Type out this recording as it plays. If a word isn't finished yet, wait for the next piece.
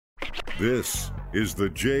This is the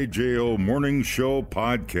JJO Morning Show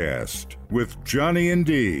podcast with Johnny and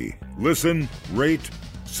D. Listen, rate,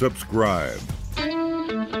 subscribe.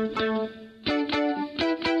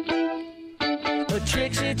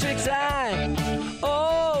 Trixie,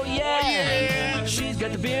 oh yeah. She's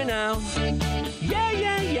got the beer now.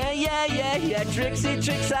 Yeah. Trixie,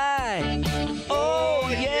 oh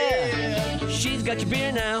yeah. She's got your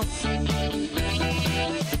beer now.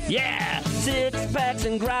 Yeah, 6-packs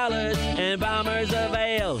and growlers and bombers of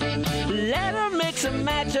ale. Let her mix and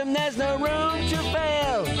match them, there's no room to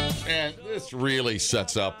fail. And this really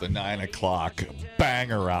sets up the 9 o'clock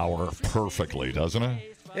banger hour perfectly, doesn't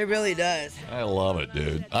it? It really does. I love it,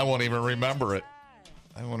 dude. I won't even remember it.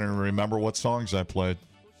 I won't even remember what songs I played.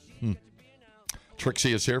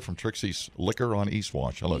 Trixie is here from Trixie's Liquor on East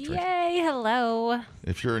Wash. Hello, Trixie. Yay, hello.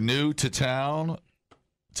 If you're new to town,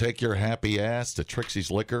 take your happy ass to Trixie's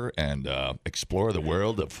Liquor and explore the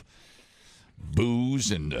world of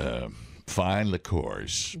booze and fine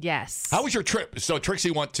liqueurs. Yes. How was your trip? So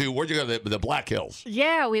Trixie went to, where'd you go? The Black Hills.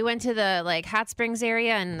 Yeah, we went to the Hot Springs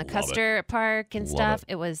area and the Custer Park and stuff.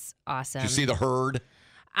 It was awesome. Did you see the herd?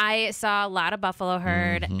 I saw a lot of buffalo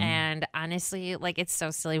herd, and honestly, it's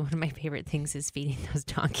so silly. One of my favorite things is feeding those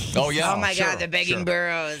donkeys. Oh, yeah. Oh, my God, the begging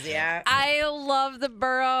burros, yeah. I love the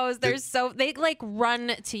burros. They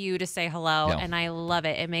run to you to say hello, and I love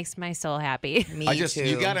it. It makes my soul happy. Me too.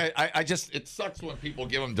 You gotta, it sucks when people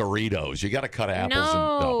give them Doritos. You gotta cut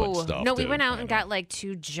apples and stuff. No, we went out and got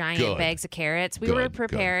 2 giant bags of carrots. We were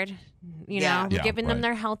prepared. We're giving them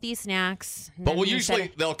their healthy snacks. But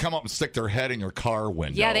they'll come up and stick their head in your car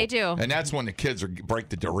window. Yeah, they do. And that's when the kids break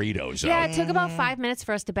the Doritos out. Yeah, it took about 5 minutes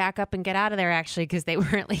for us to back up and get out of there, actually, because they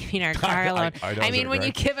weren't leaving our car alone. I mean, when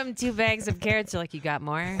you give them 2 bags of carrots, you're like, you got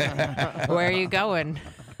more? Where are you going?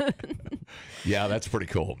 Yeah, that's pretty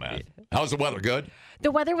cool, man. How's the weather? Good? The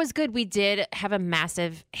weather was good. We did have a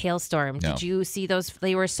massive hailstorm. No. Did you see those?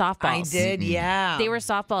 They were softballs. I did, yeah. They were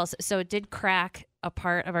softballs. So it did crack a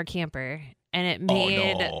part of our camper, and it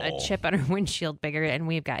made a chip on our windshield bigger, and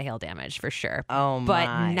we've got hail damage for sure. Oh, my.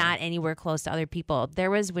 But not anywhere close to other people.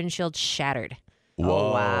 There was windshield shattered. Whoa.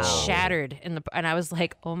 Oh, wow. Shattered. And I was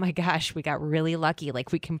like, oh, my gosh, we got really lucky.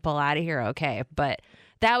 We can pull out of here okay. But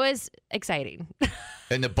that was exciting.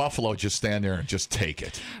 And the buffalo just stand there and just take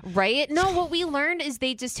it. Right? No, what we learned is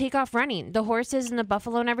they just take off running. The horses and the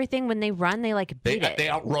buffalo and everything, when they run, they beat it. They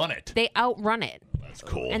outrun it. They outrun it. That's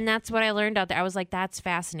cool. And that's what I learned out there. I was like, that's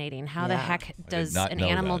fascinating. How the heck does an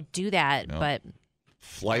animal do that? No. But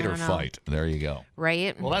flight or fight. There you go.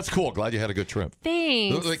 Right? Well, that's cool. Glad you had a good trip.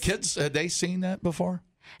 Thanks. The kids, had they seen that before?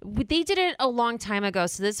 They did it a long time ago,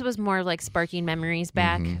 so this was more sparking memories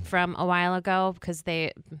back from a while ago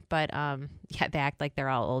they act like they're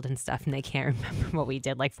all old and stuff, and they can't remember what we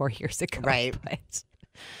did 4 years ago. Right. But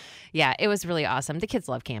yeah, it was really awesome. The kids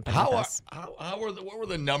love camping with us. What were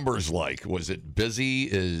the numbers like? Was it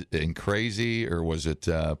busy and crazy, or was it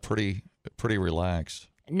pretty relaxed?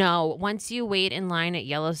 No, once you wait in line at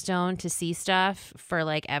Yellowstone to see stuff for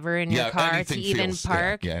ever in your car to even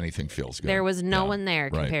park. Yeah, anything feels good. There was no one there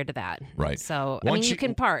compared to that. Right. So, Once you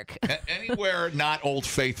can park. Anywhere not Old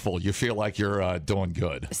Faithful, you feel like you're doing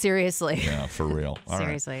good. Seriously. Yeah, for real.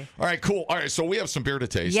 Seriously. All right, cool. All right, so we have some beer to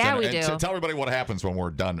taste. Yeah, we do. So tell everybody what happens when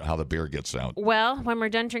we're done, how the beer gets out. Well, when we're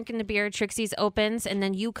done drinking the beer, Trixie's opens, and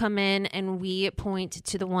then you come in, and we point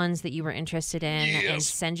to the ones that you were interested in and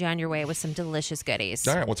send you on your way with some delicious goodies.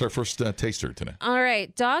 All right, what's our first taster today? All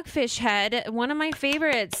right, Dogfish Head, one of my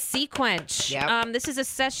favorites, Sea Quench. Yep. This is a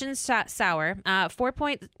session sour,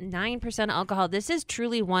 4.9% alcohol. This is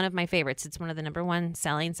truly one of my favorites. It's one of the number one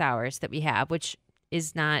selling sours that we have, which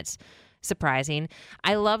is not surprising.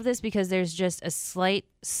 I love this because there's just a slight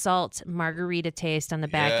salt margarita taste on the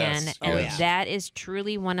back end, and that is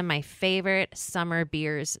truly one of my favorite summer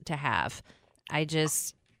beers to have.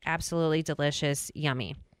 Absolutely delicious,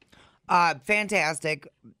 yummy. Fantastic.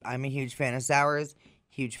 I'm a huge fan of sours,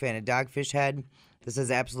 huge fan of Dogfish Head. This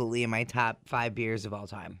is absolutely in my top 5 beers of all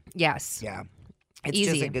time. Yes. Yeah. It's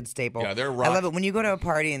Easy. just a good staple. Yeah, they're I love it. When you go to a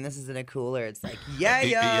party and this is in a cooler, it's like, I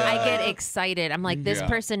get excited. I'm like, this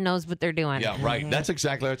person knows what they're doing. Yeah, right. That's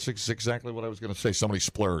exactly what I was going to say. Somebody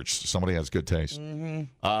splurged. Somebody has good taste.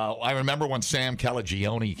 I remember when Sam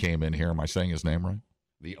Calagione came in here. Am I saying his name right?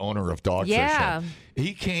 The owner of Dogfish Head.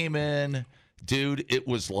 He came in, dude, it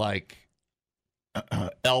was like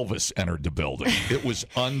Elvis entered the building. It was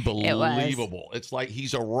unbelievable. It's like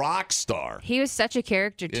he's a rock star. He was such a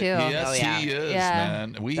character, too. He is,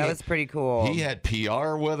 man. That was pretty cool. He had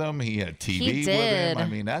PR with him. He had TV with him. I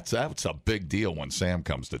mean, that's a big deal when Sam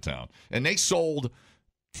comes to town. And they sold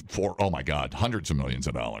for, oh, my God, hundreds of millions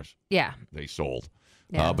of dollars. Yeah. They sold.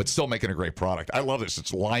 but still making a great product. I love this.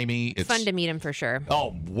 It's limey. It's fun to meet him for sure.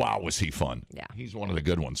 Oh, wow, was he fun. Yeah. He's one of the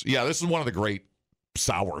good ones. Yeah, this is one of the great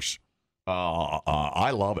sours.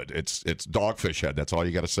 I love it. It's Dogfish Head. That's all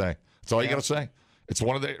you got to say. That's all you got to say. It's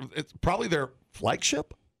it's probably their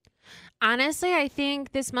flagship. Honestly, I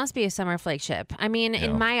think this must be a summer flagship. I mean,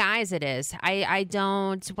 in my eyes, it is. I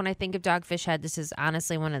don't, when I think of Dogfish Head, this is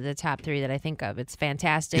honestly one of the top 3 that I think of. It's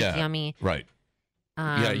fantastic, yummy. Right.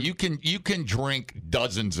 Yeah, you can drink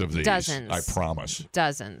dozens of these. Dozens. I promise.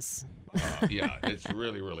 Dozens. Yeah, it's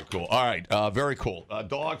really, really cool. All right, very cool.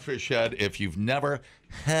 Dogfish Head, if you've never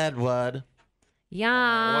had one.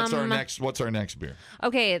 Yum. What's our next beer?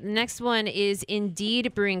 Okay, the next one is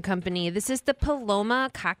Indeed Brewing Company. This is the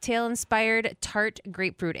Paloma cocktail-inspired tart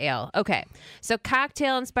grapefruit ale. Okay, so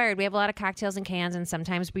cocktail-inspired. We have a lot of cocktails in cans, and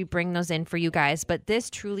sometimes we bring those in for you guys, but this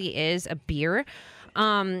truly is a beer.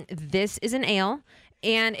 This is an ale.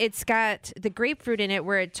 And it's got the grapefruit in it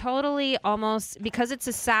where it totally almost, because it's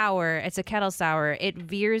a sour, it's a kettle sour, it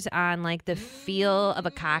veers on like the feel of a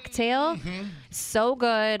cocktail. Mm-hmm. So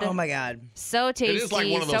good. Oh, my God. So tasty, it is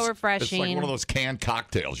like one of those, so refreshing. It's like one of those canned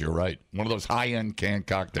cocktails. You're right. One of those high-end canned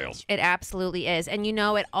cocktails. It absolutely is. And you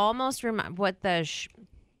know, it almost reminds, what the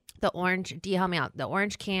orange, do you help me out? The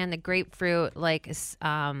orange can, the grapefruit, like,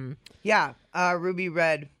 yeah, ruby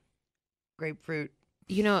red grapefruit.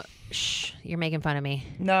 You know, you're making fun of me.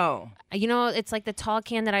 No. You know, it's like the tall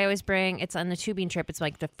can that I always bring. It's on the tubing trip. It's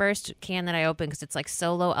like the first can that I open because it's like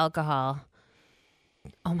so low alcohol.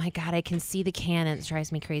 Oh, my God. I can see the can, and it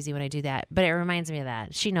drives me crazy when I do that. But it reminds me of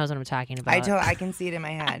that. She knows what I'm talking about. I can see it in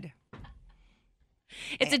my head.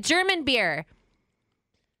 It's a German beer.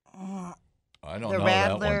 I don't know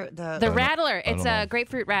Rattler, that one. The Rattler. It's a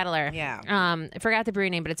grapefruit Rattler. Yeah. I forgot the brew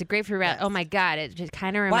name, but it's a grapefruit Rattler. Yes. Oh, my God. It just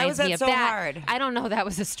kind of reminds me of so that. hard? I don't know. That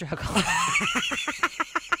was a struggle.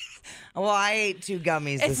 Well, I ate 2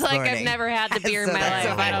 gummies this It's like morning. I've never had the beer in my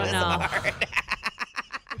life. I don't know.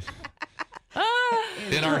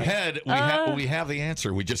 In our head, we have the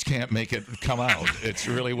answer. We just can't make it come out. It's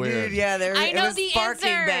really weird. Dude, yeah, I know it was the sparking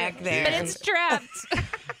answer, back there. but it's trapped.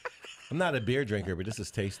 I'm not a beer drinker, but this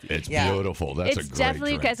is tasty. It's beautiful. That's a It's great definitely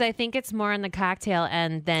drink. because I think it's more on the cocktail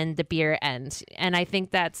end than the beer end. And I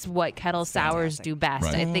think that's what kettle sours do best.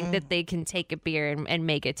 Right. I think that they can take a beer and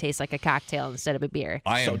make it taste like a cocktail instead of a beer.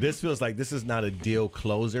 So this feels like this is not a deal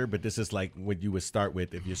closer, but this is like what you would start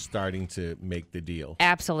with if you're starting to make the deal.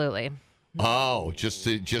 Absolutely. Oh, just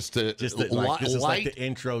This is like the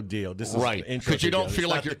intro deal. This is right, because you don't feel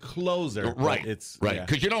like you're the closer. Right, it's right.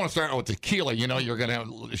 Because you don't want to start out with tequila. You know you're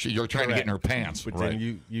you're trying to get in her pants. But right.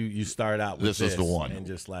 then you start out with this is the one. and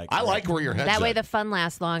just like I like where your head's That way at. the fun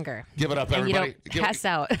lasts longer. Give it up, And everybody. you don't pass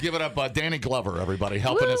out. Give it up, Danny Glover, everybody,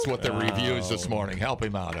 helping us with the reviews this morning. Help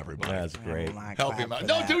him out, everybody. That's great. Help him out.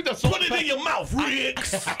 No, dude, put it in your mouth,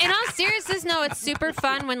 Riggs. In all seriousness, no, it's super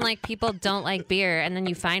fun when like people don't like beer and then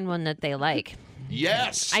you find one that they like.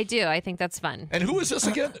 Yes. I do. I think that's fun. And who is this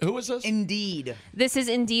again? Who is this? Indeed. This is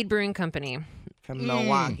Indeed Brewing Company. From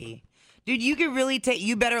Milwaukee. Dude, you could really take.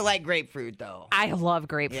 You better like grapefruit, though. I love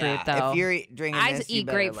grapefruit, though. If you're drinking I this, you eat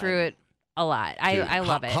better grapefruit a lot. I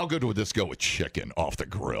love it. How good would this go with chicken off the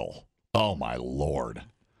grill? Oh, my Lord.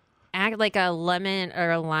 Act like a lemon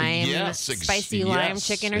or a lime, spicy lime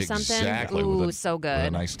chicken or something. Exactly. Ooh, so good. With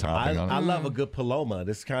a nice topping on it. I love a good Paloma.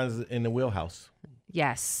 This kind of in the wheelhouse.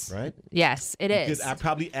 Yes. Right? Yes, it is. I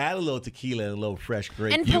probably add a little tequila and a little fresh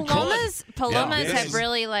grape. And Palomas have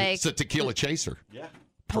really like... It's a tequila chaser. Yeah.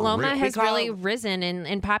 Paloma has really risen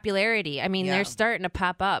in popularity. I mean, they're starting to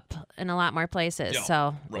pop up in a lot more places. Yeah.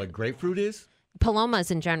 So What grapefruit is? Palomas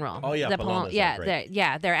in general. Oh, yeah, the Palomas are great.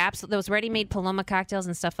 they're absolutely those ready-made Paloma cocktails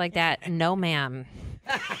and stuff like that. No, ma'am.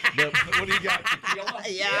 What do you got? Tequila?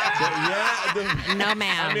 No,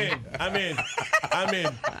 ma'am. I'm in.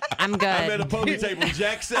 I'm good. I'm at a poker table.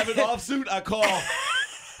 Jack 7 offsuit. I call.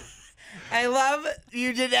 I love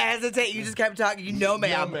you didn't hesitate. You just kept talking. You know,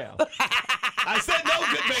 ma'am. No, ma'am. I said no,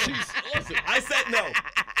 good man. Listen, I said no.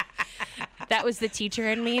 That was the teacher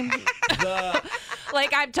in me.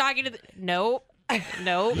 Like I'm talking to nope.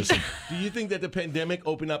 Listen, do you think that the pandemic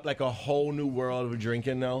opened up like a whole new world of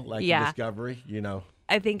drinking though? Like discovery, you know?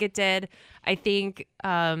 I think it did. I think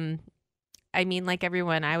I mean, like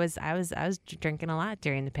everyone, I was drinking a lot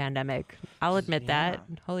during the pandemic. I'll admit that.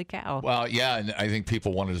 Holy cow! well, yeah, and I think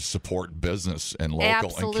people wanted to support business and local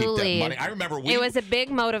Absolutely. and keep that money. I remember it was a big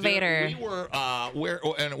motivator. We were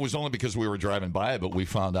and it was only because we were driving by it, but we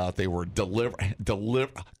found out they were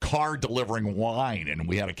car delivering wine, and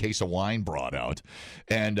we had a case of wine brought out,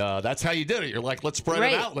 and that's how you did it. You're like, let's spread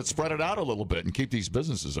it out. Let's spread it out a little bit and keep these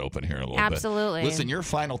businesses open here a little bit. Absolutely. Listen, your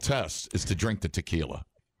final test is to drink the tequila.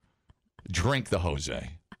 Drink the Jose.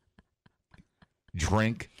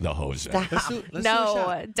 Drink the Jose. Let's do a No,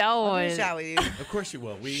 shot. don't. I'll do a shot with you. Of course you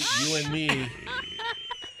will. You and me.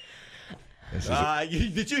 This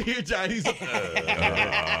is Did you hear Johnny's?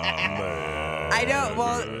 I don't.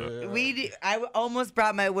 Well, I almost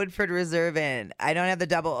brought my Woodford Reserve in. I don't have the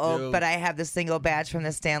double oak, Dude. but I have the single batch from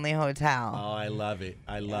the Stanley Hotel. Oh, I love it.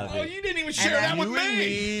 I love Oh, it. you didn't even share that with You and me.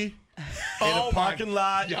 me in a parking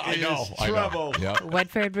lot. Yeah, I is know. Trouble. I know. Yep.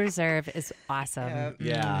 Woodford Reserve is awesome.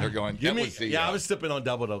 Yeah, They're going, Give that me, was the, I was sipping on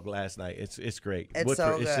double oak last night. It's great. It's Woodford,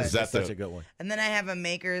 so it's good. just Is that such the- a good one. And then I have a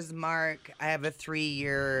Maker's Mark. I have a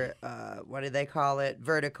 3-year, what do they call it?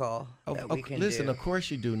 Vertical that we can Listen, do. of course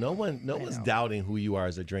you do. No one's know. doubting who you are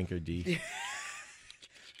as a drinker, D.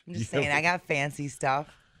 I'm just saying, I got fancy stuff.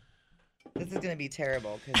 This is gonna be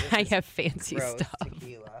terrible because I have fancy gross stuff.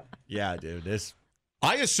 tequila. Yeah, dude.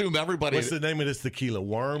 I assume everybody. What's the name of this tequila?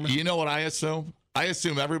 Worm. You know what I assume? I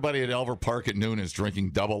assume everybody at Elver Park at noon is drinking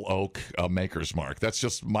double oak Maker's Mark.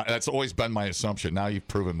 That's always been my assumption. Now you've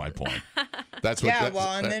proven my point. That's what. Yeah, that's,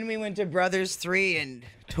 well, and then we went to Brothers 3 and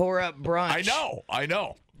tore up brunch. I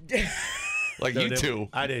know. Like you two.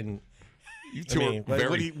 I didn't. You two are what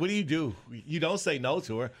very. do you do? You don't say no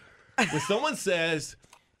to her. When someone says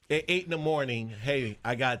at 8 in the morning, "Hey,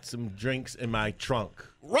 I got some drinks in my trunk,"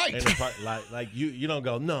 Right. in the like you don't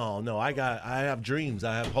go, no. I have dreams.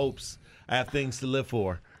 I have hopes. I have things to live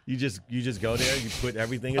for. You just go there. You put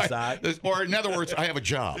everything aside. Or in other words, I have a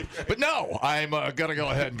job. But no, I'm gonna go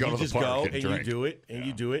ahead and go You to the just park go and and drink. you do it, and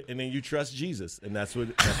you do it, and then you trust Jesus, and that's what.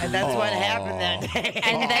 And that's what happened that day.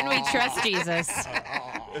 And then we trust Jesus.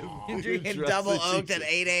 Drinking trusted double oaked Jesus. at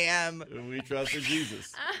 8 a.m. We trusted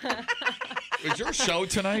Jesus. Is your show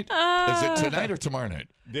tonight? Is it tonight or tomorrow night?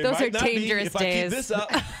 There Those might are not be dangerous if I keep days. this up.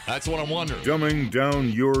 That's what I'm wondering. Dumbing down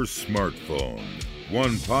your smartphone.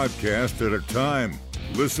 One podcast at a time.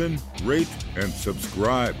 Listen, rate, and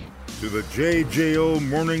subscribe to the JJO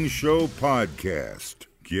Morning Show podcast.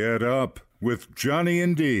 Get up with Johnny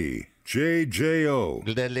and D.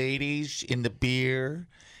 JJO. The ladies in the beer,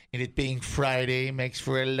 and it being Friday makes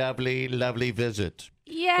for a lovely, lovely visit.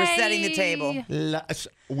 Yay! We're setting the table.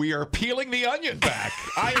 We are peeling the onion back.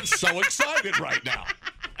 I am so excited right now.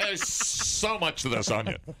 There's so much to this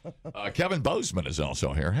onion. Kevin Bozeman is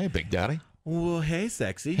also here. Hey, Big Daddy. Well, hey,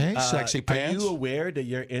 sexy. Hey, sexy pants. Are you aware that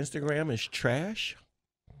your Instagram is trash?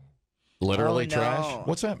 Literally Oh, no. trash.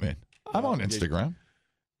 What's that mean? I'm on Instagram.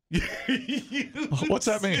 What's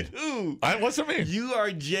that mean? What's that mean? You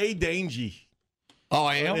are Jay Dangy Oh,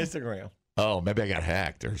 I on am? Instagram. Oh, maybe I got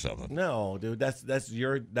hacked or something. No, dude,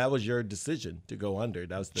 that was your decision to go under.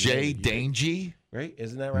 That was the Jay name you did, Dangy? right?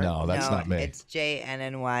 Isn't that right? No, that's no, not me. It's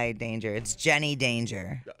JNNY Danger. It's Jenny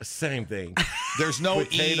Danger. Same thing. There's no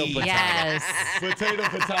Potato, E. potato. Yes. Potato.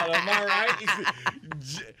 Am I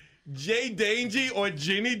right? Jay Dangy or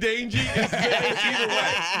Jenny Dangy? It's either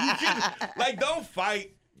way. You can, don't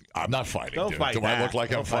fight. I'm not fighting. Don't dude. fight Do I that. look like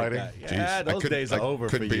I'm Don't fight fighting? that. Jeez, Yeah, I those couldn't- days are I over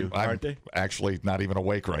for couldn't be- you, I'm aren't they? actually not even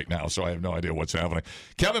awake right now, so I have no idea what's happening.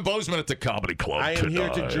 Kevin Bozeman at the Comedy Club. I am here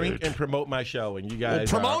to tonight. drink and promote my show, and you guys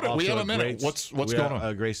promote are it. We also have a minute. great- What's we going are on?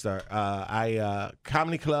 A great start.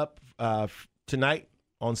 Comedy Club tonight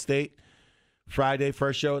on State. Friday,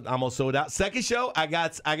 first show, almost sold out. Second show, I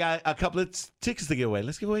got a couple of tickets to give away.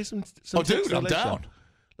 Let's give away some Oh, tickets dude, to the I'm late show. down.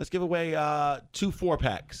 Let's give away 2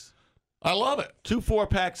 4-packs. I love it. 2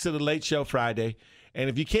 4-packs to the late show Friday. And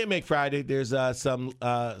if you can't make Friday, there's a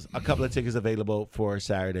couple of tickets available for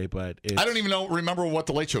Saturday. But I don't even remember what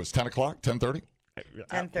the late show is. 10 o'clock? 10:30?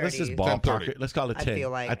 10:30. Let's just 10:30. ballpark it. Let's call it 10. I feel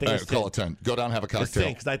like- I think it's 10. Call it 10. Go down and have a It's cocktail.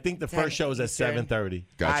 10 because I think the 10 first show is at Eastern. 7:30.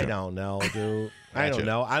 Gotcha. I don't know, dude. I Gotcha. don't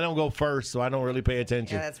know. I don't go first, so I don't really pay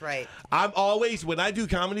attention. Yeah, that's right. I'm always, when I do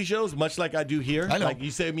comedy shows, much like I do here, I know. like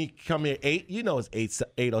you say me come here 8, you know it's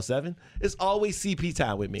 8:07. It's always CP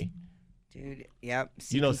time with me. Dude, yep.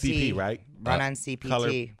 CPT. You know CP, right? Run on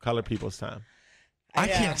CPT. Color people's time. I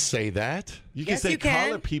can't say that. You can Yes, say you can.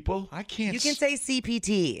 color people. I can't. You can say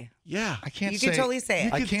CPT. Yeah. I can't You say. can totally say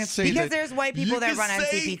it. I can't say Because that. there's white people You that can run on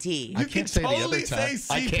say- CPT. You I can can't say the other totally time.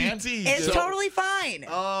 say I can? CPT. It's dude. totally fine.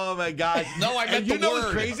 Oh my God! No, I meant and you the know word.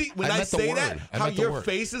 what's crazy? When I I, meant the say word. that, I how meant the your word.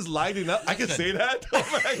 face is lighting up. I can say that. Oh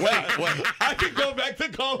my God. Wait. I can go back to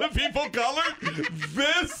calling people colored.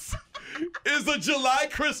 This is a July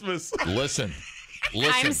Christmas. Listen.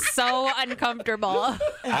 I'm so uncomfortable.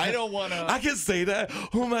 I don't want to. I can say that.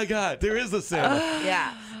 Oh my God! There is a Santa.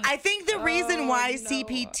 Yeah. I think the reason why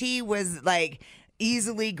CPT was like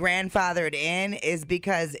easily grandfathered in is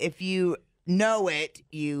because if you know it,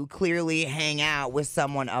 you clearly hang out with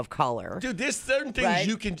someone of color. Dude, there's certain things Right?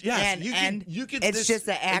 you can. Yes, And you can. it's just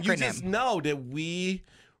an and You acronym. just know that we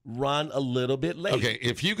run a little bit late. Okay,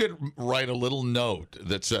 if you could write a little note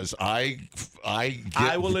that says, I will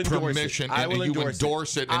get endorse permission, it. I and will you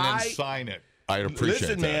endorse it and then sign it. I'd appreciate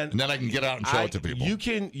Listen, that. man, And then I can get out and show it to people.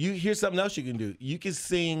 Here's something else you can do. You can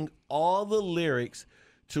sing all the lyrics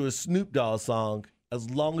to a Snoop Dogg song as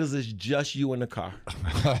long as it's just you in the car.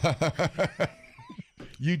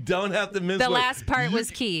 You don't have to miss the last part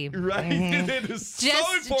was key. Right? It is so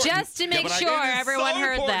important. Just to make sure everyone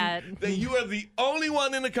heard that you are the only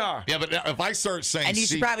one in the car. Yeah, but if I start saying... And you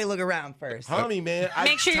should probably look around first. Homie, man.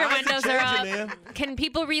 Make sure your times windows are up. man. Can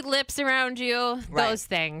people read lips around you? Right. Those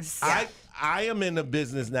things. I am in the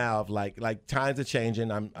business now of like times are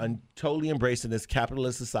changing. I'm totally embracing this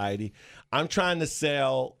capitalist society. I'm trying to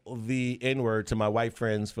sell the N-word to my white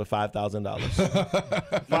friends for $5,000.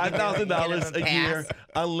 $5,000 a year,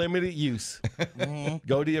 unlimited use.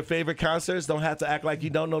 Go to your favorite concerts. Don't have to act like you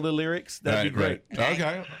don't know the lyrics. That'd be great.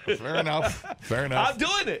 Okay, fair enough. Fair enough. I'm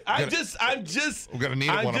doing it. I'm just. We're gonna need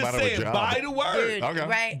it when I'm out of a job. Buy the word. Dude, Okay.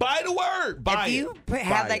 right? Buy the word. Buy If it. you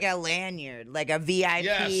have Buy like it. a lanyard, like a VIP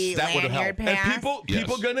Yes, that would lanyard help. And pass.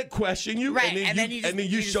 people gonna question you, Right, and then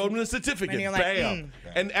you show them the certificate. and you're like, Bam.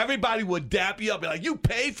 And everybody would dap you up, be like, "You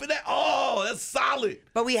paid for that? Oh, that's solid."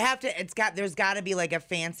 But we have to. There's got to be like a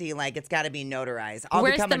fancy, like it's got to be notarized. I'll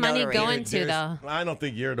Where's become the a money notary. going to, though? I don't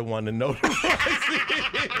think you're the one to notarize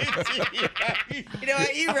it. You know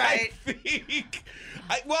what? You're right.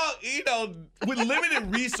 With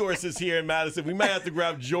limited resources here in Madison, we might have to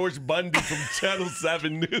grab George Bundy from Channel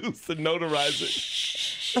 7 News to notarize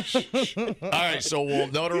it. All right, so we'll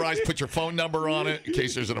notarize, put your phone number on it in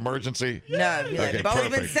case there's an emergency. No, be like, Okay,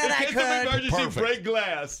 Bozeman perfect. said I In case of could. emergency, Perfect. break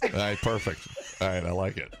glass. All right, perfect. All right, I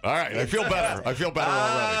like it. All right, I feel better. I feel better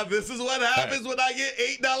already. This is what happens when I get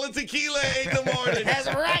 $8 tequila at 8 in the morning. That's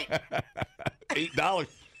right. $8.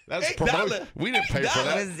 That's $8. promotion. We didn't pay for It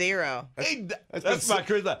that. was zero. That's my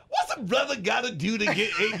crazy. What's a brother got to do to get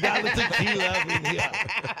 $8 tequila up in here?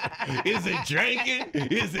 Is it drinking?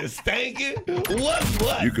 Is it stanking?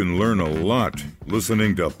 What? You can learn a lot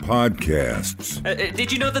listening to podcasts,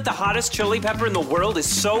 Did you know that the hottest chili pepper in the world is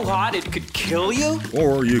so hot it could kill you?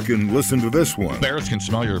 or you can listen to this one. Bears can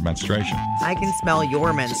smell your menstruation. I can smell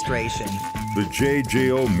your menstruation. The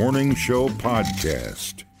JJO Morning Show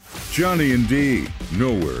Podcast. Johnny and D,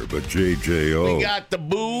 nowhere but JJO. We got the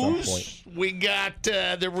booze. We got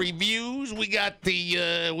the reviews. We got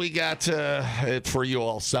it for you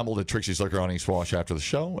all assembled at Trixie's Liquor on East Wash after the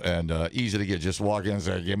show, and easy to get. Just walk in and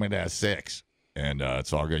say, "Give me that 6," and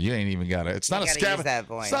it's all good. You ain't even got it. It's not a gotta use that scavenger.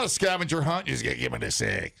 voice. It's not a scavenger hunt. You just get give me the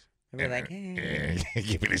 6. We're like, hey.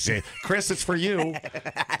 Give me the 6. Chris, it's for you.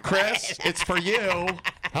 Chris, it's for you.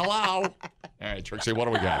 Hello. All right, Trixie, what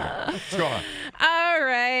do we got here? What's going on? All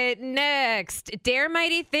right, next, Dare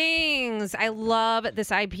Mighty Things. I love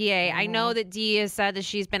this IPA. I know that Dee has said that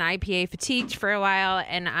she's been IPA fatigued for a while,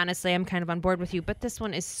 and honestly, I'm kind of on board with you, but this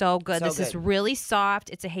one is so good. So this is really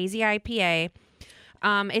soft. It's a hazy IPA.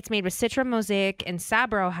 It's made with Citra Mosaic and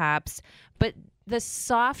Sabro hops, but the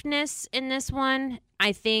softness in this one,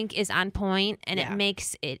 I think, is on point, and it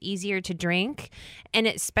makes it easier to drink, and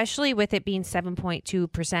especially with it being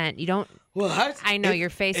 7.2%. You don't. What? I know your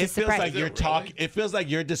face is feels surprised. like you're talking. It feels like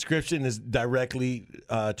your description is directly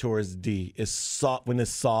towards D. It's soft. When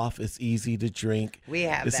it's soft, it's easy to drink. We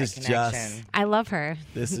have this that is connection. I love her.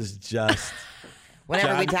 This is just.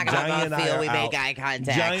 Whenever we talk about Johnny and I mouthfeel, are we make out. eye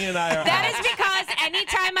contact. Johnny and I are That out. is because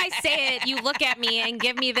anytime I say it, you look at me and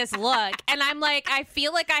give me this look. And I'm like, I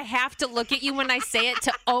feel like I have to look at you when I say it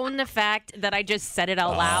to own the fact that I just said it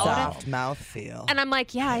out loud. Soft mouthfeel. And I'm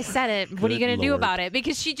like, yeah, I said it. What are you Good going to do Lord. about it?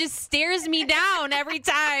 Because she just stares me down every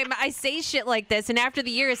time I say shit like this. And after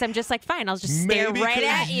the years, I'm just like, fine, I'll just stare Maybe right 'cause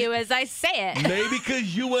at you as I say it. Maybe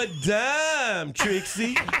because you a dime,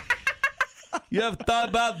 Trixie. You ever thought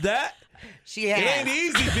about that? She It has. ain't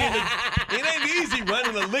easy it ain't easy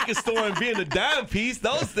running a liquor store and being a dime piece.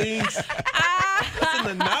 Those things, that's an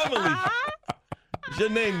anomaly. Is your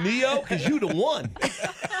name Neo? Because you the one.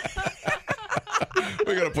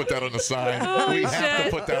 We're going to put that on the sign. We have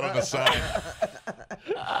to put that on the sign.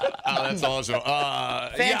 Oh, that's awesome.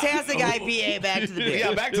 Fantastic IPA. Back to the beer.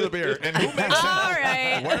 Yeah, back to the beer. And who makes it? All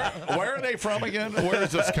right. Where are they from again? Where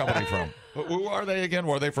is this company from? Who are they again?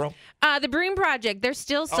 Where are they from? The Brewing Project. They're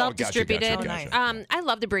still self-distributed. Gotcha. Oh, nice. I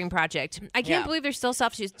love the Brewing Project. I can't believe they're still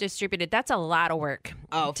self-distributed. That's a lot of work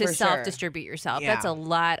Oh, to for sure. self-distribute yourself. Yeah. That's a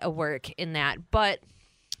lot of work in that. But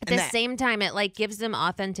at the same time, it like gives them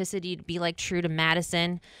authenticity to be like true to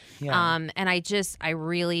Madison. Yeah. And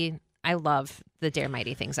I love the Dare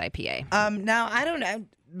Mighty Things IPA. Now I don't know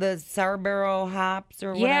the sour barrel hops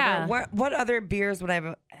or whatever. Yeah. What other beers would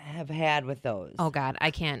have have had with those? Oh God,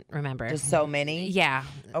 I can't remember. Just so many? Yeah.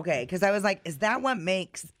 Okay, because I was like, is that what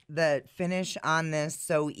makes the finish on this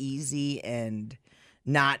so easy and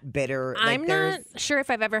not bitter? I'm not sure if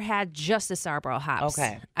I've ever had just the Scarborough Hops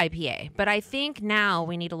IPA, but I think now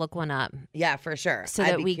we need to look one up. Yeah, for sure. So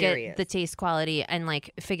that we get the taste quality and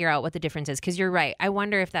like figure out what the difference is. Because you're right. I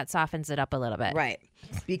wonder if that softens it up a little bit. Right.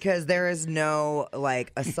 Because there is no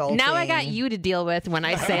like assaulting. Now I got you to deal with when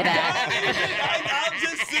I say that. I'm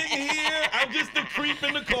just sitting here. I'm just the creep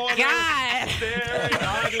in the corner. God. Staring,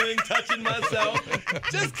 arguing, touching myself.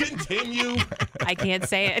 Just continue. I can't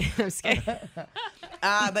say it. I'm scared.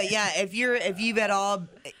 But yeah, if you've at all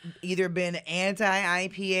either been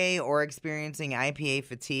anti-IPA or experiencing IPA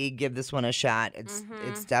fatigue, give this one a shot.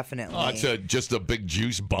 It's definitely. Oh, it's just a big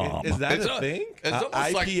juice bomb. Is that a thing? It's almost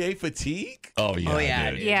IPA fatigue? Oh yeah. Oh,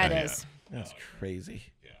 yeah, dude. Yeah, it is. That's crazy.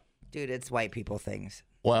 Dude, it's white people things.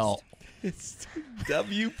 Well, It's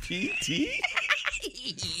WPT?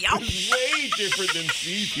 Yup. It's way different than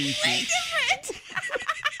CPT. Way different.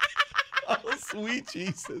 Oh, sweet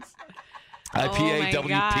Jesus. IPA, my WP.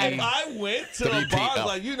 God. If I went to a WP, bar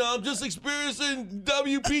like, I'm just experiencing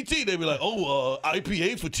WPT, they'd be like,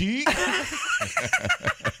 IPA fatigue?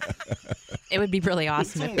 It would be really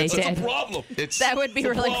awesome if they It's did. a problem. That would be It's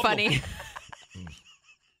a really problem. funny.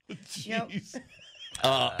 Jeez.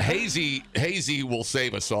 Hazy will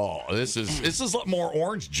save us all. This is more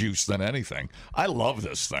orange juice than anything. I love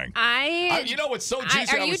this thing. You know what's so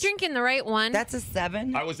juicy? Are you drinking the right one? That's a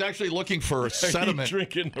 7. I was actually looking for a sediment.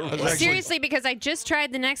 Drinking the I was right- Seriously, because I just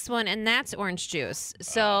tried the next one, and that's orange juice.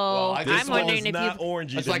 So I just- I'm wondering if not you.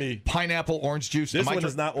 orangey It's to like me. pineapple orange juice. This Am I one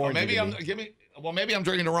is not or orangey maybe to I'm me. maybe I'm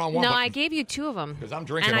drinking the wrong one. No, but I gave you 2 of them. 'Cause I'm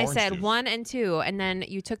drinking and I orange said juice. 1 and 2, and then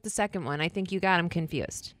you took the second one. I think you got them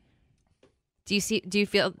confused. Do you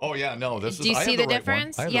feel? Oh yeah, no. This is. Do you I have see the the right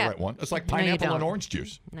difference? One. I have Yeah. the right one. It's like No, you pineapple and don't. orange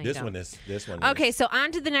juice. No, you This don't. one is. Okay, so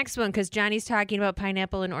on to the next one because Johnny's talking about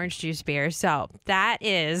pineapple and orange juice beer. So that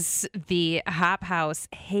is the Hop House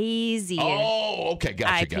Hazy. Oh, okay,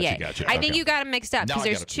 IPA. gotcha. I think Okay. you got them mixed up Now because I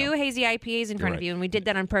there's got it, 2 hazy IPAs in front of right. you, and we did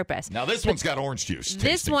that on purpose. Now this one's got orange juice. This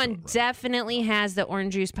tasting one to it, right? definitely has the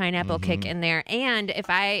orange juice pineapple Mm-hmm. kick in there, and if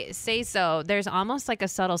I say so, there's almost like a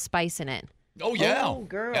subtle spice in it. Oh yeah, Oh,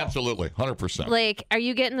 girl. absolutely, 100%. Like, are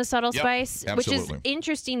you getting the subtle Yep, spice? Which is absolutely.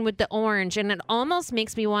 interesting with the orange, and it almost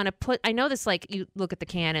makes me want to put. I know this, like, you look at the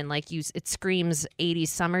can and like it screams 80s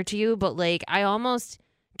summer to you, but like I almost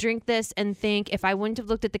drink this and think if I wouldn't have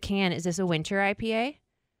looked at the can, is this a winter IPA?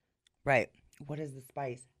 Right. What is the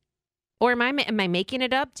spice? Or am I making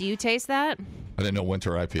it up? Do you taste that? I didn't know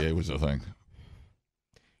winter IPA was a thing.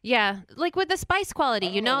 Yeah, like with the spice quality,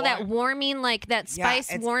 you know, that warming, like that Yeah, spice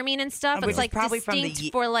it's- warming and stuff. which It's is like probably from the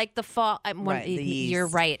distinct for like the fall. Right, the You're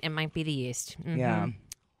yeast. right. It might be the yeast. Mhm. Yeah.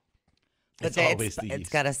 But It's always the it's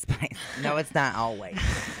yeast. got a spice. No, it's not always.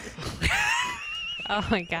 Oh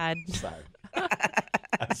my God. Sorry.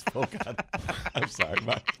 I spoke out. I'm sorry.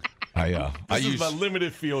 I This is use my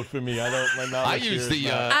limited field for me. My knowledge use here is the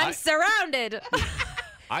not- I'm surrounded.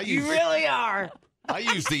 I use really are. I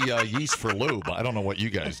use the yeast for lube. I don't know what you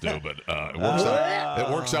guys do, but it works out. It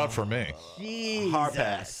works out for me. hard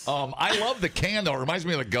pass. I love the can though. It reminds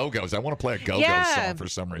me of the Go-Go's. I want to play a Go-Go Yeah. song for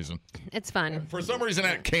some reason. It's fun. For some reason,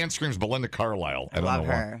 that can screams Belinda Carlisle. I don't love know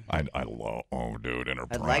why. her. I love. Oh, dude, in her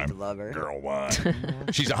I'd prime. like to love her. Girl, what?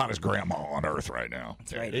 She's the hottest grandma on earth right now.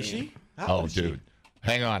 That's right. Is dude. she? How Oh, old is she? dude.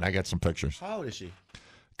 Hang on, I got some pictures. How old is she?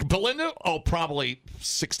 Belinda? Oh, probably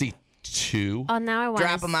 62. Oh, now I want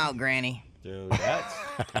Drop them out, Granny. Dude, that's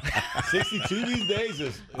 62 these days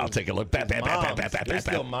is. I'll take a look. Bap, bap, bap, bap, bap, bap, They're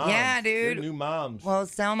still bap. moms. Yeah, They're dude. new moms. Well,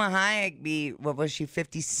 Selma Hayek what was she,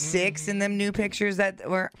 56 in them new pictures that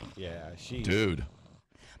were? Yeah, she. Dude,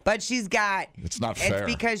 But she's got. it's not fair.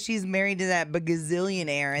 It's because she's married to that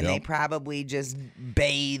gazillionaire, and they Yep. probably just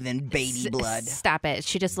bathe in baby blood. Stop it.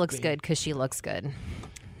 She just looks good because she looks good.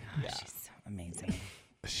 She's so amazing.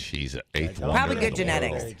 She's an eighth Don't wonder. Probably of good the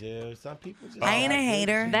genetics. world. Dude, some people just. I ain't a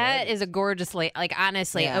hater. That is a gorgeous like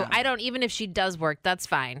honestly, Yeah. I don't even if she does work, that's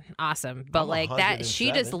fine. Awesome. But I'm like that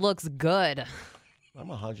she just 107. looks good. I'm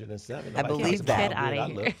 107. I believe that. Get outta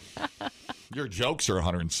here. Your jokes are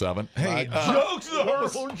 107. Hey, Jokes are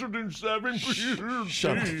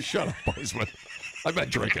 107. shut up, Bozeman. I've been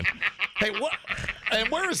drinking. Hey, what? And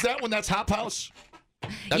where is that one? That's Hop House?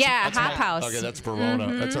 Yeah, Hop my- House. Okay, that's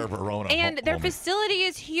Verona. That's our Verona. And their home. facility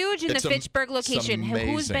is huge in It's the Fitchburg it's location. Who's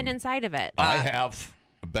amazing. been inside of it? I have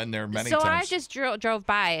been there many so times. I just drove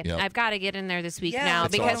by. Yep. I've got to get in there this week Yeah, now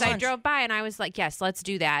it's because I awesome. drove by and I was like, yes, let's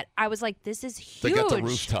do that. I was like, this is huge. They got the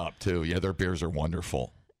rooftop too. Yeah, their beers are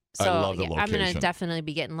wonderful. So I love the yeah, location. I'm gonna definitely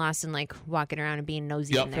be getting lost and like walking around and being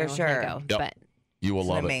nosy Yep. in there For when I sure. go. Yep. But You will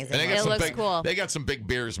love it. amazing And they one. got It some looks big, cool. They got some big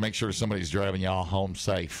beers. Make sure somebody's driving y'all home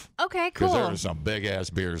safe. Okay, cool. Because there's some big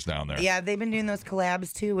ass beers down there. Yeah, they've been doing those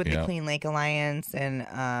collabs too with Yeah. the Clean Lake Alliance and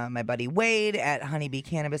my buddy Wade at Honeybee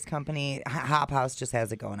Cannabis Company. Hop House just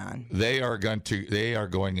has it going on. They are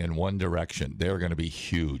going in one direction. They are going to be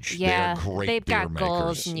huge. Yeah, they are great they've beer got makers.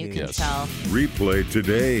 goals, and you can Yes. tell. Replay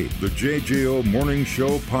today the JJO Morning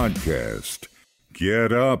Show podcast.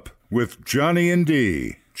 Get up with Johnny and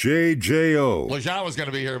D. JJO. LeJean was going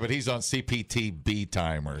to be here, but he's on CPTB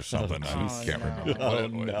time or something. I can't remember.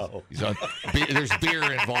 no. He's on. There's beer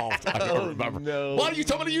involved. I don't remember. no. Why don't you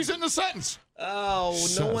tell me to use it in a sentence? Oh,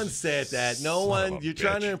 Son no of- one said that. No son one. of a You're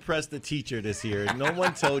trying to bitch. impress the teacher this year. No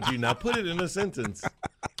one told you. Now put it in a sentence.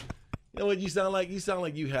 You know what you sound like? You sound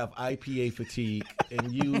like you have IPA fatigue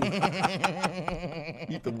and you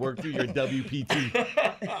need to work through your WPT.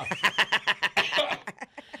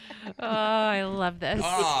 Oh, I love this.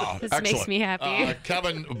 This makes Excellent. me happy.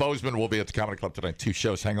 Kevin Bozeman will be at the Comedy Club tonight. 2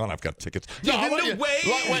 shows. Hang on, I've got tickets. Giving I want away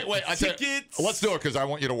wait. I tell you, tickets. let's do it because I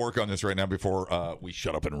want you to work on this right now before we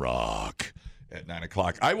shut up and rock at 9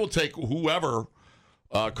 o'clock. I will take whoever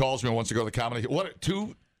calls me and wants to go to the comedy. What?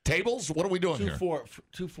 2 tables? What are we doing here?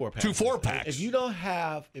 Two four packs. 2 4-packs. If you don't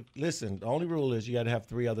have, listen, the only rule is you got to have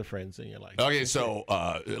 3 other friends in your life. Okay, so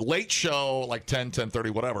late show, like 10, 10:30,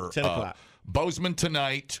 whatever. 10 o'clock. Bozeman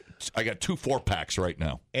tonight. I got 2 4-packs right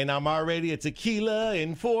now. And I'm already a tequila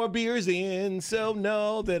and 4 beers in, so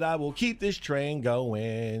know that I will keep this train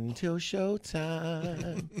going till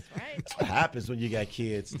showtime. That's what happens when you got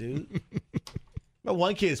kids, dude. My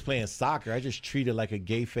one kid's playing soccer. I just treat it like a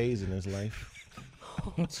gay phase in his life.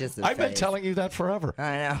 It's just a I've been phase. telling you that forever.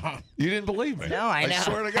 I know. You didn't believe me. No, I know. I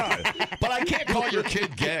swear to God. But I can't call your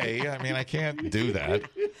kid gay. I mean, I can't do that.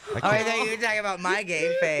 Oh, I thought you were talking about my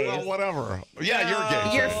gay phase. Well, whatever. Yeah,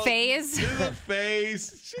 you're gay. Your so. phase. The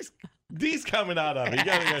face. D's coming out of it. You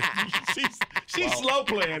gotta, she's slow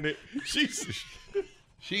playing it. She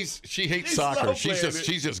She hates She's soccer. slow She's playing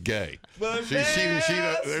it. just gay. But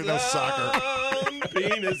There's no soccer.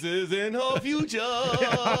 Penises in her future,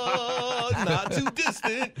 not too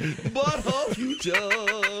distant, but her future.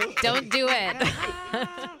 Don't do it.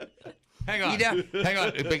 Hang on. Hang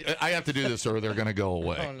on. I have to do this or they're going to go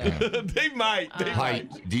away. Oh, no. They might. Hi.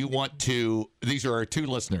 Do you want to? These are our 2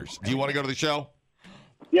 listeners. Do you want to go to the show?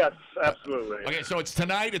 Yes, absolutely. Okay, so it's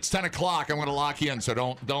tonight. It's 10 o'clock. I'm going to lock you in, so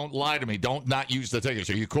don't lie to me. Don't not use the tickets.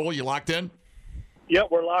 Are you cool? You locked in? Yep,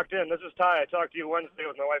 we're locked in. This is Ty. I talked to you Wednesday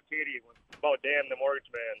with my wife Katie about Dan, the mortgage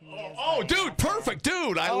man. Oh, dude, perfect,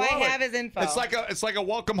 dude. I love I it. have his info. It's like a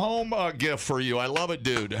welcome home gift for you. I love it,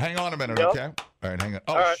 dude. Hang on a minute, Yep. okay? All right, hang on.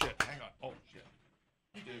 Oh, right. shit. Hang on. Oh, shit.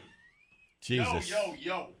 Dude. Jesus.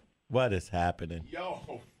 Yo. What is happening?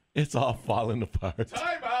 Yo. It's all falling apart.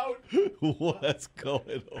 Time out. What's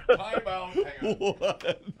going on? Time out. Hang on.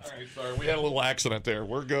 What? All right, sorry. We had a little accident there.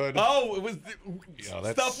 We're good. Oh, it was Yeah,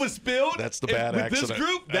 that's- stuff was spilled. that's the And bad with accident. this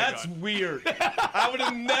group, Hang that's on. weird. I would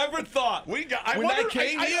have never thought. When I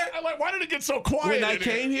came here, why did it get so quiet? when I in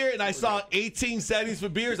here? came here and I saw 18 settings for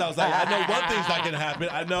beers, I was like, I know one thing's not going to happen.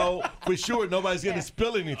 I know for sure nobody's going to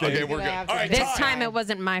spill anything. Okay, we're good. have All to right, do This Ty. time it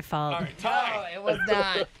wasn't my fault. All right, Ty. It was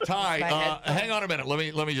not. Ty, My headphones. hang on a minute.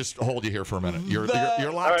 Let me just hold you here for a minute. You're locked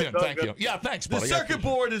All right, in. sounds Thank good. you. Yeah, thanks, The buddy. circuit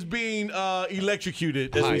board is being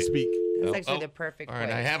electrocuted as Hi. we speak. It's actually the perfect All right,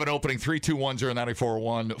 place. I have an opening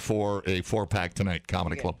 3210941 for a 4-pack tonight,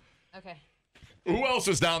 Comedy Club. Okay. Who else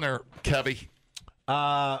is down there, Kevy?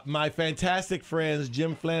 My fantastic friends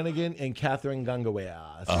Jim Flanagan and Catherine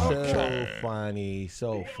Gungawea. So funny,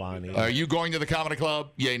 so funny. Are you going to the Comedy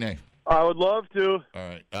Club? Yay, nay. I would love to. All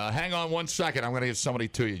right. Hang on 1 second. I'm going to get somebody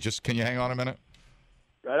to you. Can you hang on a minute?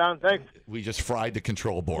 Right on, thanks. We just fried the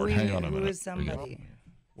control board. Hang on a minute. Who is somebody?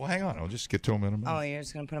 Well, hang on. I'll just get to him in a minute. Oh, you're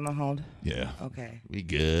just going to put him on hold? Yeah. Okay. We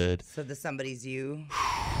good. So the somebody's you?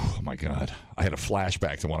 Oh, my God. I had a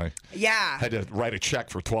flashback to when I Yeah. had to write a check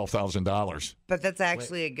for $12,000. But that's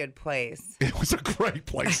actually a good place. It was a great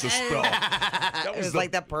place to spill. It was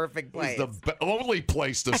like the perfect place. It was the only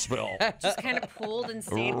place to spill. Just kind of pooled and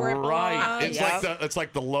stayed where it Right. belonged. It's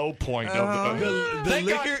like the low point of The Thank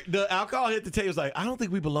God- liquor, the alcohol hit the table. Was like, I don't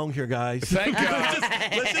think we belong here, guys. Thank God.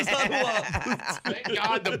 Let's just huddle up. Thank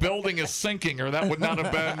God the building is sinking, or that would not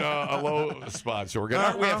have been a low spot. So we're good.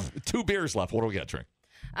 All right, we have 2 beers left. What do we got, Trey?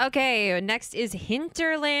 Okay, next is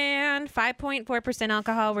Hinterland, 5.4%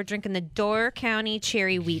 alcohol. We're drinking the Door County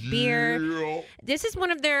Cherry Wheat Beer. Yeah. This is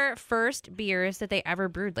one of their first beers that they ever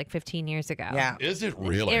brewed like 15 years ago. Yeah. Is it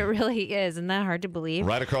really? It really is. Isn't that hard to believe?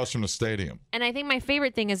 Right across from the stadium. And I think my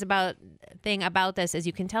favorite thing about this is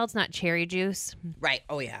you can tell it's not cherry juice. Right.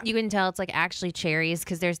 Oh, yeah. You can tell it's like actually cherries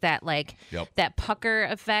because there's that like that pucker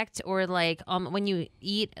effect, or like when you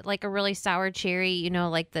eat like a really sour cherry, you know,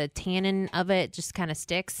 like the tannin of it just kind of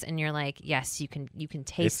sticks, and you're like, yes, you can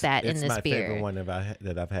taste that in this beer. It's my favorite one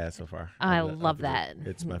that I've had so far. I love that.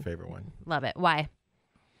 It's my favorite one. Love it. Why?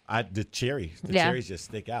 The cherries just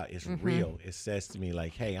stick out. It's real. It says to me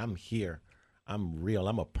like, hey, I'm here. I'm real.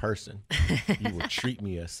 I'm a person. You will treat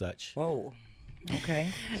me as such. Whoa. Okay.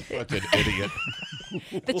 What an idiot.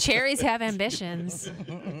 The cherries have ambitions.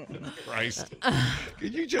 Christ.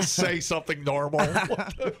 Could you just say something normal?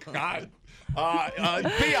 What the God?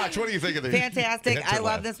 Biatch, what do you think of these? Fantastic. I Hinterland.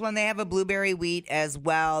 love this one. They have a blueberry wheat as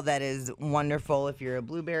well. That is wonderful if you're a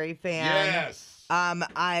blueberry fan. Yes.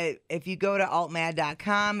 If you go to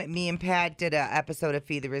altmad.com, me and Pat did an episode of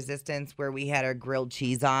Feed the Resistance where we had our grilled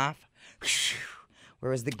cheese off.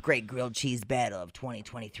 Where was the great grilled cheese battle of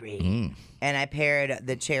 2023. And I paired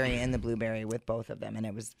the cherry and the blueberry with both of them, and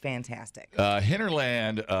it was fantastic.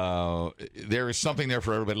 Hinterland, there is something there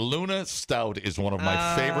for everybody. Luna Stout is one of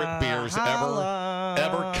my favorite beers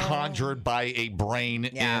ever conjured by a brain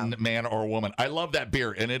in man or woman. I love that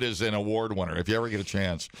beer, and it is an award winner if you ever get a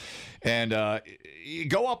chance. And you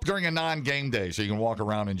go up during a non-game day so you can walk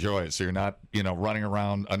around and enjoy it. So you're not, running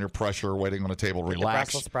around under pressure, waiting on a table. Relax.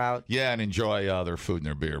 The Brussels sprout. Yeah, and enjoy their food and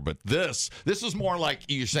their beer. But this is more like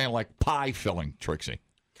you're saying, like pie filling, Trixie.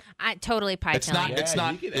 Totally pie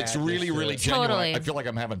filling. It's really, really genuine. Totally. I feel like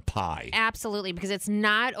I'm having pie. Absolutely, because it's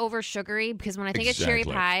not over sugary. Because when I think of cherry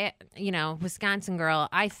pie, Wisconsin girl,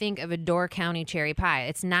 I think of a Door County cherry pie.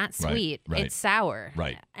 It's not sweet. Right. It's sour.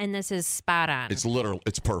 Right. And this is spot on. It's literal.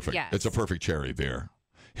 It's perfect. Yes. It's a perfect cherry beer.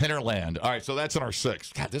 Hinterland. All right, so that's in our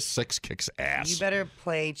 6. God, this 6 kicks ass. You better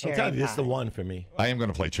play cherry I'm telling you, pie. it's the one for me. I am going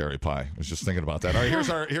to play cherry pie. I was just thinking about that. All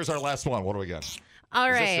right, here's our last one. What do we got? All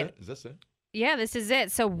right. Is this it? Yeah, this is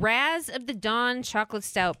it. So, Raz of the Dawn Chocolate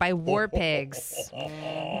Stout by War Pigs.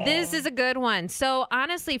 This is a good one. So,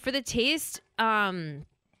 honestly, for the taste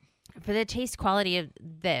quality of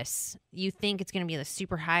this, you think it's going to be the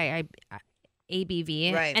super high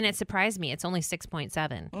ABV, right? And it surprised me. It's only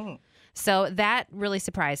 6.7. So that really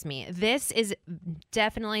surprised me. This is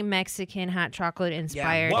definitely Mexican hot chocolate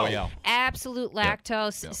inspired. Yeah. Oh, yeah. Absolute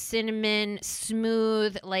lactose, cinnamon,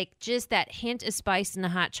 smooth, like just that hint of spice in the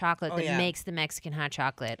hot chocolate that makes the Mexican hot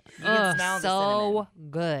chocolate. can smell the So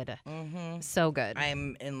good. So good.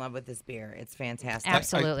 I'm in love with this beer. It's fantastic.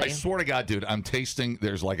 Absolutely. I swear to God, dude, I'm tasting.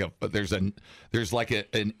 There's like an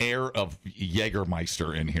air of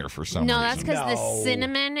Jägermeister in here for some reason. No, that's because the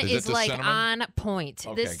cinnamon is the like cinnamon? on point.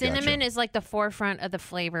 Okay, The cinnamon gotcha. is like the forefront of the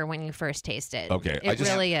flavor when you first taste it. Okay, It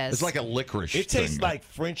really is. It's like a licorice. It tastes thing. like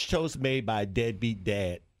French toast made by a deadbeat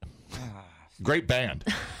dad. Great band.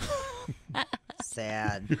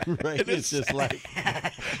 Sad. Right? It's just like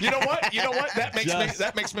You know what?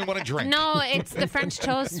 That makes me want to drink. No, it's the French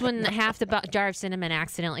toast when half the jar of cinnamon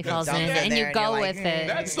accidentally falls in, dump it and there you and go you're like, with it.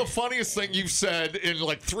 That's the funniest thing you've said in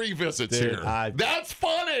like 3 visits Dude, here. That's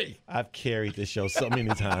funny. I've carried this show so many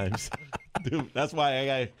times. Dude, that's why I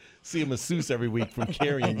gotta see a masseuse every week from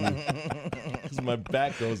carrying you. Because my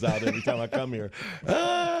back goes out every time I come here.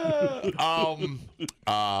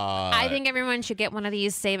 I think everyone should get one of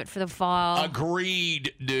these, save it for the fall,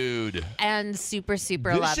 Agreed, dude. and super This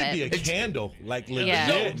love should it. be a candle. Like legit. Yeah.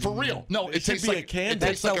 No, for real. No, it should tastes be like a candle.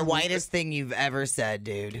 That's the whitest thing you've ever said,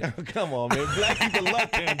 dude. Come on, man. Black people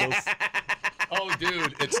love candles. Oh,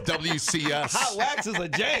 dude, it's WCS. Hot wax is a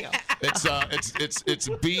jam. It's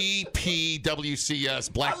BPWCS.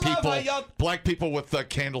 I love how y'all- Black people with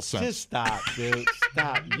candle scents. Just stop, dude.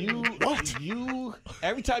 Stop. You.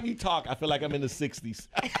 Every time you talk, I feel like I'm in the 60s.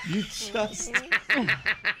 You just.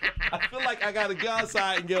 I feel like I gotta go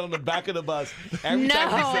outside and get on the back of the bus every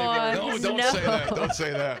time you say that. No, don't say that. Don't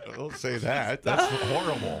say that. Don't say that. That's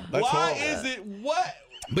horrible. That's Why horrible. is it what?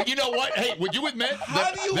 But you know what? Hey, would you admit How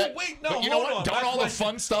do you wait? No, but you know hold what? on. Don't My all the question-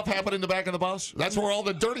 fun stuff happen in the back of the bus? That's where all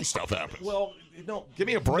the dirty stuff happens. Well, Give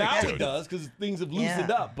me a break, now dude. it does because things have loosened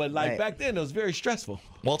up. But like back then, it was very stressful.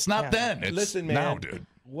 Well, it's not then. It's Listen, man. now, dude.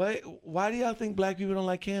 Why do y'all think black people don't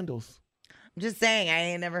like candles? I'm just saying, I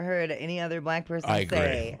ain't never heard any other black person I agree.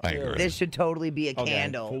 say I agree. this should totally be a Okay,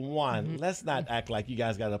 candle. For one, let's not act like you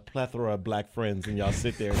guys got a plethora of black friends and y'all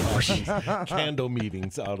sit there and have these candle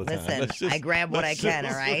meetings all the time. Listen, Let's just- I grab what I let's can,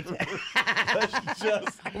 just- all right? Let's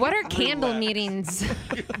just What are candle relax. meetings?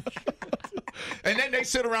 And then they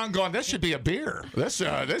sit around going, "This should be a beer. This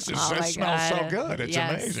smells so good. It's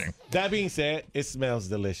amazing." That being said, it smells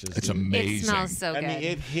delicious. It's amazing. It smells so good. I mean,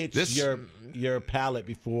 it hits your palate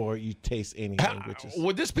before you taste anything.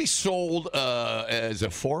 Would this be sold as a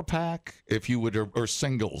 4-pack if you would, or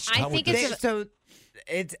singles? I think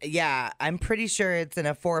it's I'm pretty sure it's in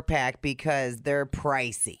a 4-pack because they're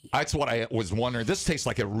pricey. That's what I was wondering. This tastes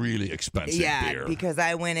like a really expensive beer. Yeah, because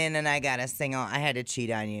I went in and I got a single. I had to cheat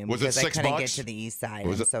on you because I couldn't get to the east side.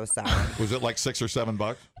 I'm so sorry. Was it like $6 or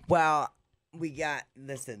 $7? Well,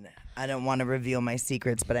 listen, I don't want to reveal my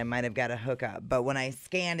secrets, but I might have got a hookup. But when I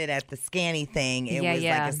scanned it at the scanny thing, it was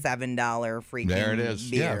like a $7 freaking There it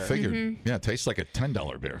is. beer. Yeah, I figured. Yeah, it tastes like a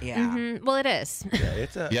 $10 beer. Yeah. Well, it is.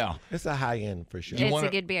 It's a high end for sure. It's a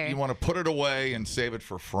good beer. You want to put it away and save it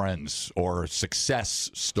for friends or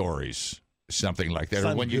success stories, something like that.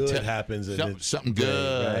 Something or when good happens. Something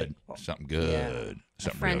good. Right? Something good. Yeah. A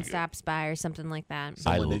friend stops by or something like that.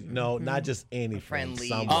 Not just any friend.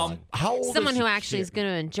 Someone. Someone who actually is going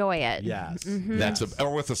to enjoy it. Yes. Mm-hmm.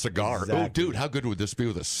 Or with a cigar. Exactly. Oh, dude, how good would this be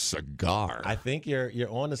with a cigar? I think you're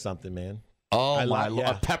onto something, man. Oh,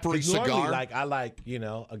 a peppery cigar. I like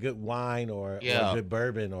a good wine or a good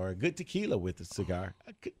bourbon or a good tequila with a cigar.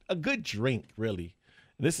 A good drink, really.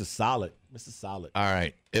 This is solid. All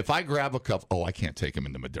right. If I grab a cup, I can't take them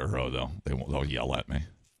into Maduro though. They'll yell at me.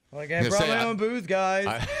 Like, I brought my own booze,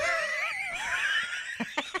 guys.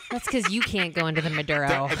 That's because you can't go into the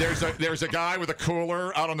Maduro. There's a guy with a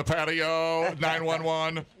cooler out on the patio.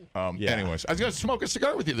 911. Anyways, I was going to smoke a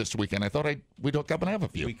cigar with you this weekend. I thought we'd hook up and have a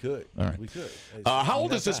few. We could. All right. We could. How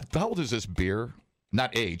old is this? How old is this beer?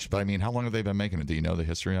 Not aged, but I mean, how long have they been making it? Do you know the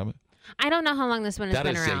history of it? I don't know how long this one has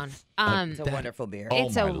been around. It's a wonderful beer.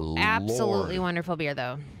 It's an absolutely wonderful beer,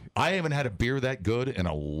 though. I haven't had a beer that good in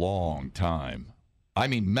a long time. I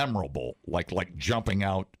mean, memorable, like jumping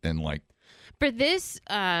out and like. For this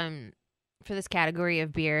category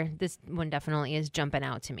of beer, this one definitely is jumping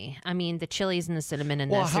out to me. I mean, the chilies and the cinnamon in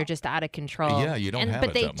this are just out of control. Yeah, you don't have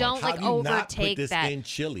but it they that don't much. like How do you not overtake put this that in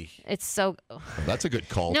chili. It's so. That's a good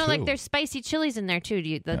call. No, too. like there's spicy chilies in there too.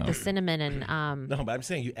 The cinnamon and. No, but I'm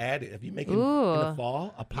saying you add it. If you make it in the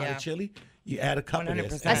fall a pot of chili, you add a couple of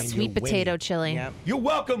this. A sweet potato chili. Yep. You're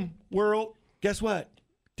welcome, world. Guess what?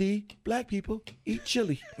 Black people eat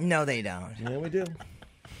chili. No, they don't. Yeah, we do.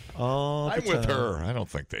 I'm with her. I don't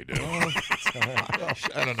think they do.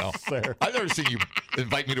 I don't know. Sir. I've never seen you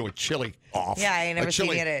invite me to a chili off. Yeah, I ain't never seen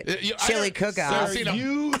you at a chili cook-off.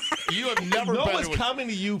 You have never no been one's to coming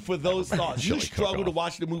to you for those thoughts. You struggle to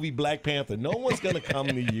watch the movie Black Panther. No one's going to come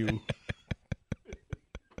to you.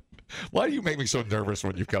 Why do you make me so nervous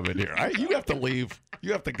when you come in here? You have to leave.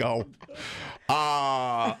 You have to go.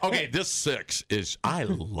 Okay, this 6 is. I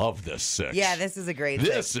love this 6. Yeah, this is a great.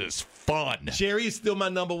 This is fun. Cherry is still my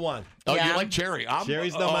number one. Oh, you like cherry?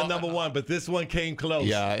 Cherry's not my number one, but this one came close.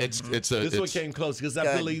 Yeah, this one came close because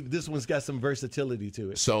I believe this one's got some versatility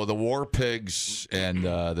to it. So the War Pigs and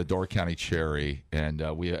the Door County Cherry, and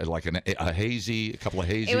we had like a couple of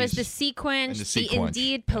hazies. It was the Sequence, the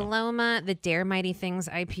Indeed Paloma, the Dare Mighty Things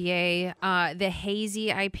IPA, the Hazy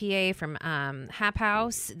IPA from Hap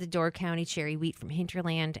House, the Door County Cherry Wheat from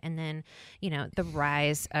Hinterland, and then the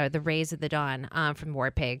Rays of the Dawn from War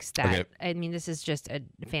Pigs. I mean, this is just a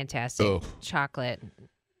fantastic chocolate.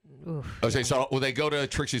 Oof. Okay, so when they go to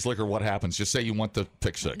Trixie's Liquor, what happens? Just say you want the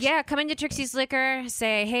pick 6. Yeah, come into Trixie's Liquor,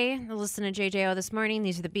 say, hey, listen to JJO this morning.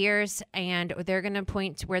 These are the beers, and they're going to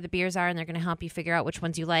point to where the beers are, and they're going to help you figure out which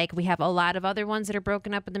ones you like. We have a lot of other ones that are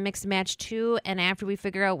broken up in the mix and match, too, and after we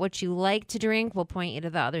figure out what you like to drink, we'll point you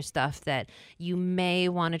to the other stuff that you may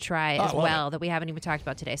want to try as well that we haven't even talked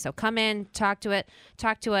about today. So come in, talk to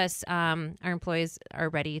us. Our employees are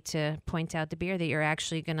ready to point out the beer that you're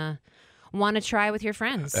actually going to want to try with your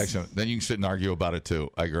friends. Excellent. Then you can sit and argue about it, too.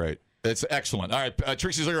 Great. It's excellent. All right,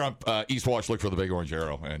 Trixie's Liquor on East Wash. Look for the big orange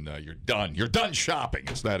arrow, and you're done. You're done shopping.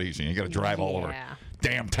 It's that easy. You got to drive all over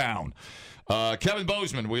damn town. Kevin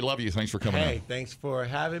Bozeman, we love you. Thanks for coming in. Hey, thanks for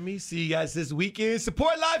having me. See you guys this weekend.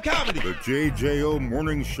 Support live comedy. The JJO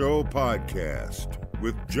Morning Show podcast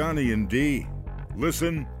with Johnny and D.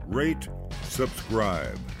 Listen, rate,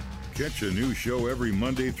 subscribe. Catch a new show every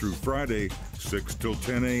Monday through Friday, 6 till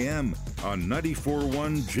 10 a.m. on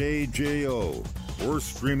 94.1 JJO or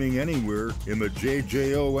streaming anywhere in the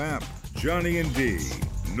JJO app. Johnny and D,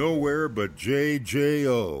 nowhere but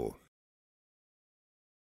JJO.